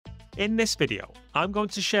In this video, I'm going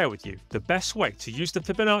to share with you the best way to use the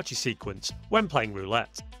Fibonacci sequence when playing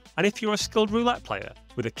roulette. And if you're a skilled roulette player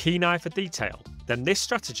with a keen eye for detail, then this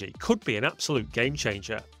strategy could be an absolute game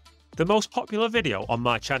changer. The most popular video on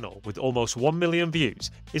my channel with almost 1 million views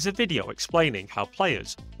is a video explaining how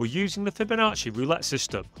players were using the Fibonacci Roulette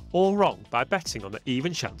System all wrong by betting on the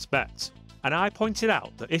even chance bets. And I pointed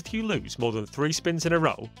out that if you lose more than 3 spins in a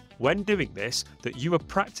row, when doing this, that you are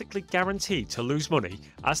practically guaranteed to lose money,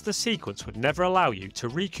 as the sequence would never allow you to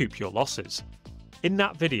recoup your losses. In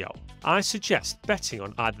that video, I suggest betting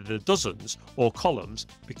on either the dozens or columns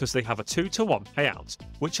because they have a 2-to-1 payout,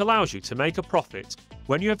 which allows you to make a profit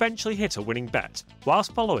when you eventually hit a winning bet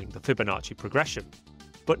whilst following the Fibonacci progression.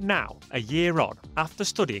 But now, a year on, after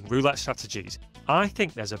studying roulette strategies, I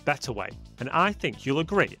think there's a better way, and I think you'll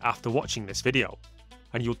agree after watching this video.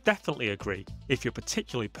 And you'll definitely agree if you're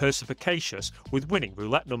particularly perspicacious with winning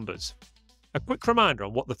roulette numbers. A quick reminder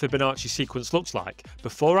on what the Fibonacci sequence looks like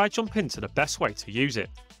before I jump into the best way to use it.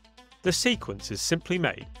 The sequence is simply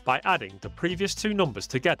made by adding the previous 2 numbers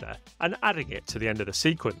together and adding it to the end of the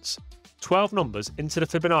sequence. 12 numbers into the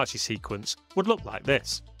Fibonacci sequence would look like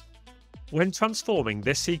this. When transforming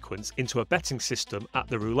this sequence into a betting system at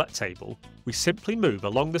the roulette table, we simply move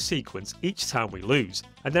along the sequence each time we lose,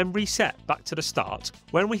 and then reset back to the start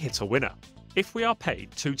when we hit a winner. If we are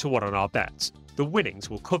paid 2-to-1 on our bets, the winnings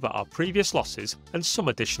will cover our previous losses and some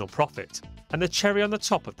additional profit. And the cherry on the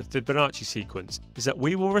top of the Fibonacci sequence is that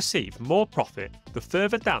we will receive more profit the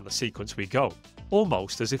further down the sequence we go,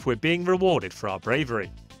 almost as if we're being rewarded for our bravery.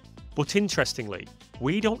 But interestingly,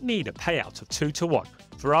 we don't need a payout of 2-to-1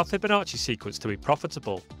 for our Fibonacci sequence to be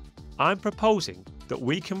profitable. I'm proposing that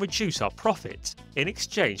we can reduce our profits in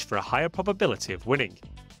exchange for a higher probability of winning.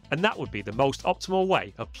 And that would be the most optimal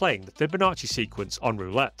way of playing the Fibonacci sequence on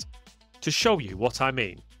roulette. To show you what I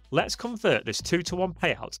mean, let's convert this 2-to-1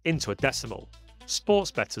 payout into a decimal.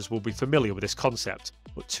 Sports bettors will be familiar with this concept,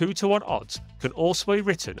 but 2-to-1 odds can also be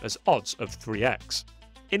written as odds of 3x.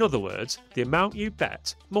 In other words, the amount you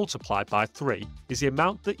bet multiplied by 3 is the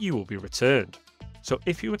amount that you will be returned. So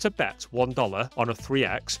if you were to bet $1 on a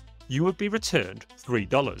 3x, you would be returned $3.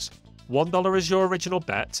 $1 is your original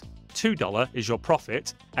bet, $2 is your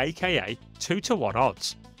profit, aka 2-to-1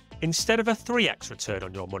 odds. Instead of a 3x return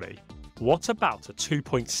on your money, what about a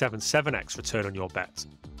 2.77x return on your bet?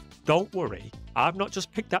 Don't worry, I've not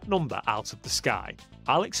just picked that number out of the sky.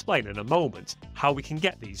 I'll explain in a moment how we can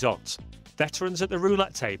get these odds. Veterans at the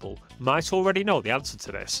roulette table might already know the answer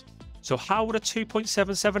to this. So how would a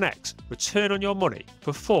 2.77x return on your money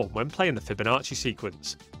perform when playing the Fibonacci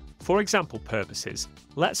sequence? For example purposes,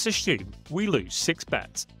 let's assume we lose 6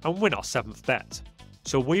 bets and win our 7th bet.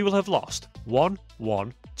 So we will have lost 1,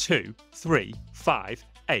 1, 2, 3, 5,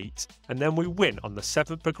 8, and then we win on the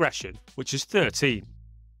 7th progression, which is 13.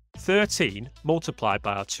 13 multiplied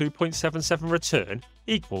by our 2.77 return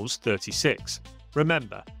equals 36.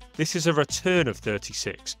 Remember, this is a return of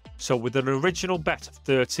 36, so with an original bet of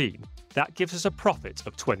 13, that gives us a profit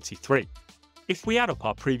of 23. If we add up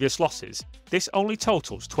our previous losses, this only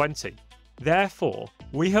totals 20. Therefore,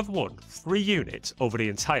 we have won 3 units over the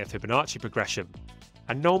entire Fibonacci progression.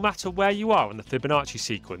 And no matter where you are in the Fibonacci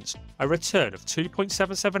sequence, a return of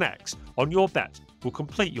 2.77x on your bet will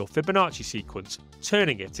complete your Fibonacci sequence,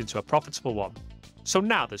 turning it into a profitable one. So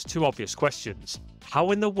now there's 2 obvious questions.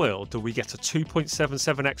 How in the world do we get a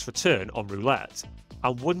 2.77x return on roulette?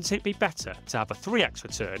 And wouldn't it be better to have a 3x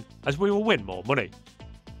return, as we will win more money?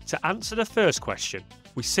 To answer the first question,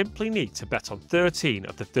 we simply need to bet on 13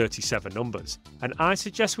 of the 37 numbers, and I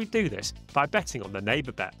suggest we do this by betting on the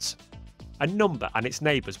neighbour bets. A number and its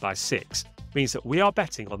neighbours by 6 means that we are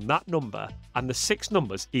betting on that number and the 6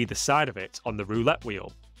 numbers either side of it on the roulette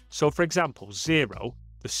wheel. So for example 0,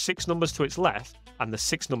 the 6 numbers to its left and the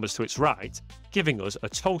 6 numbers to its right, giving us a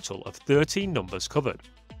total of 13 numbers covered.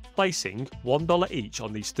 Placing $1 each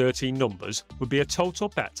on these 13 numbers would be a total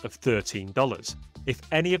bet of $13. If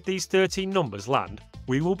any of these 13 numbers land,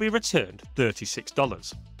 we will be returned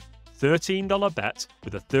 $36. $13 bet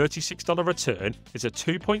with a $36 return is a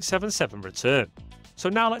 2.77 return. So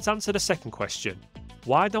now let's answer the second question.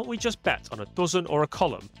 Why don't we just bet on a dozen or a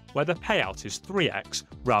column where the payout is 3x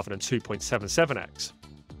rather than 2.77x?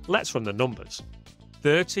 Let's run the numbers.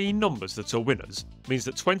 13 numbers that are winners means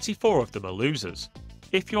that 24 of them are losers.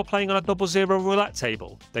 If you're playing on a 00 roulette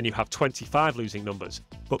table, then you have 25 losing numbers.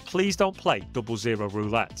 But please don't play 00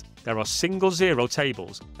 roulette. There are single 0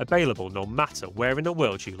 tables available no matter where in the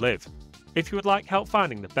world you live. If you would like help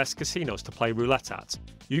finding the best casinos to play roulette at,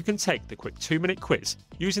 you can take the quick 2-minute quiz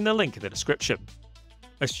using the link in the description.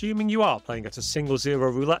 Assuming you are playing at a single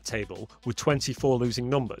 0 roulette table with 24 losing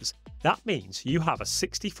numbers, That means you have a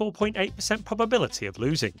 64.8% probability of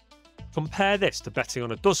losing. Compare this to betting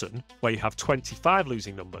on a dozen, where you have 25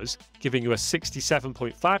 losing numbers, giving you a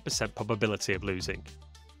 67.5% probability of losing.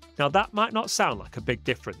 Now that might not sound like a big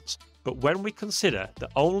difference, but when we consider the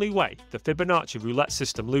only way the Fibonacci roulette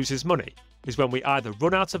system loses money is when we either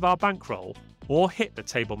run out of our bankroll or hit the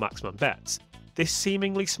table maximum bets, this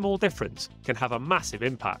seemingly small difference can have a massive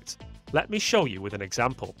impact. Let me show you with an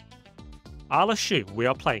example. I'll assume we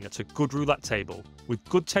are playing at a good roulette table with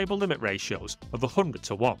good table limit ratios of 100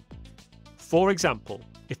 to 1. For example,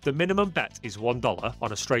 if the minimum bet is $1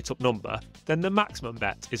 on a straight up number, then the maximum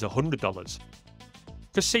bet is $100.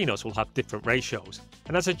 Casinos will have different ratios,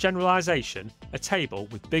 and as a generalisation, a table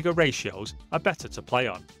with bigger ratios are better to play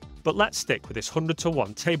on. But let's stick with this 100 to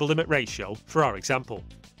 1 table limit ratio for our example.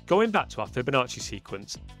 Going back to our Fibonacci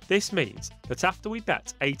sequence, this means that after we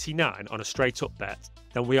bet 89 on a straight up bet,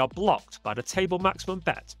 then we are blocked by the table maximum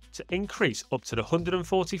bet to increase up to the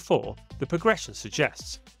 144 the progression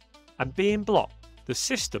suggests. And being blocked, the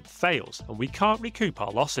system fails and we can't recoup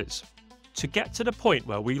our losses. To get to the point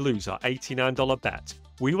where we lose our $89 bet,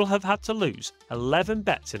 we will have had to lose 11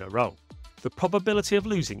 bets in a row. The probability of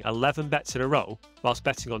losing 11 bets in a row whilst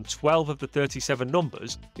betting on 12 of the 37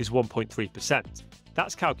 numbers is 1.3%.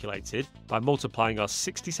 That's calculated by multiplying our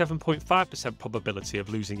 67.5% probability of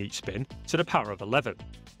losing each spin to the power of 11.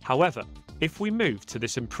 However, if we move to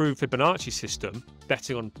this improved Fibonacci system,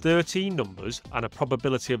 betting on 13 numbers and a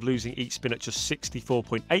probability of losing each spin at just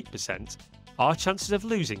 64.8%, our chances of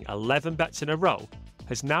losing 11 bets in a row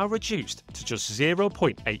has now reduced to just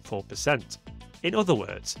 0.84%. In other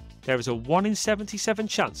words, there is a 1 in 77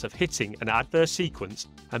 chance of hitting an adverse sequence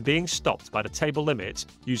and being stopped by the table limit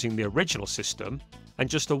using the original system, and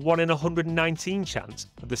just a 1 in 119 chance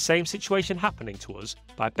of the same situation happening to us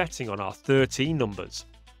by betting on our 13 numbers.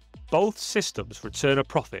 Both systems return a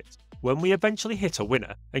profit when we eventually hit a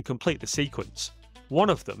winner and complete the sequence. One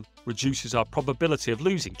of them reduces our probability of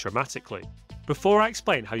losing dramatically. Before I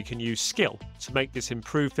explain how you can use skill to make this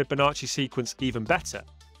improved Fibonacci sequence even better,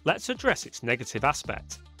 let's address its negative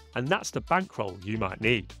aspect, and that's the bankroll you might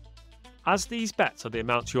need. As these bets are the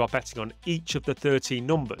amounts you are betting on each of the 13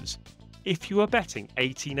 numbers, if you are betting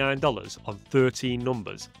 $89 on 13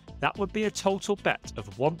 numbers, that would be a total bet of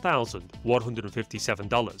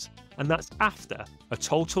 $1,157, and that's after a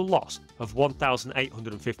total loss of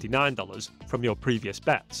 $1,859 from your previous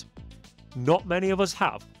bets. Not many of us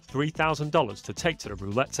have $3,000 to take to the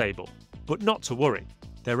roulette table, but not to worry.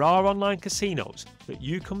 There are online casinos that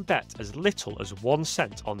you can bet as little as 1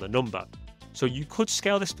 cent on the number, so you could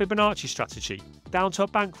scale this Fibonacci strategy down to a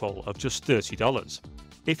bankroll of just $30.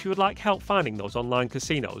 If you would like help finding those online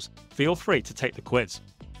casinos, feel free to take the quiz.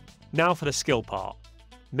 Now for the skill part.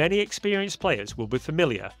 Many experienced players will be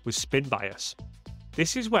familiar with spin bias.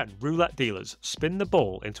 This is when roulette dealers spin the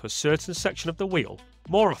ball into a certain section of the wheel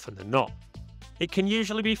more often than not. It can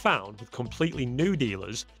usually be found with completely new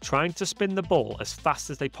dealers trying to spin the ball as fast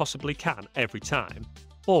as they possibly can every time,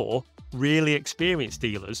 or really experienced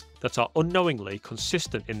dealers that are unknowingly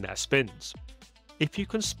consistent in their spins. If you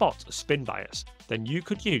can spot a spin bias, then you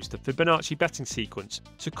could use the Fibonacci betting sequence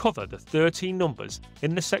to cover the 13 numbers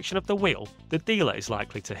in the section of the wheel the dealer is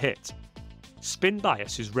likely to hit. Spin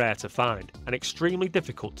bias is rare to find and extremely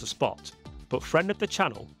difficult to spot, but friend of the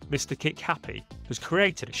channel, Mr. Kick Happy, has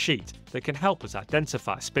created a sheet that can help us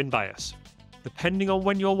identify spin bias. Depending on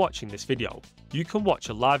when you're watching this video, you can watch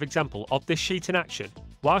a live example of this sheet in action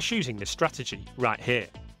whilst using this strategy right here.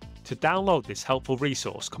 To download this helpful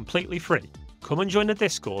resource completely free, come and join the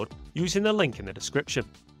Discord using the link in the description.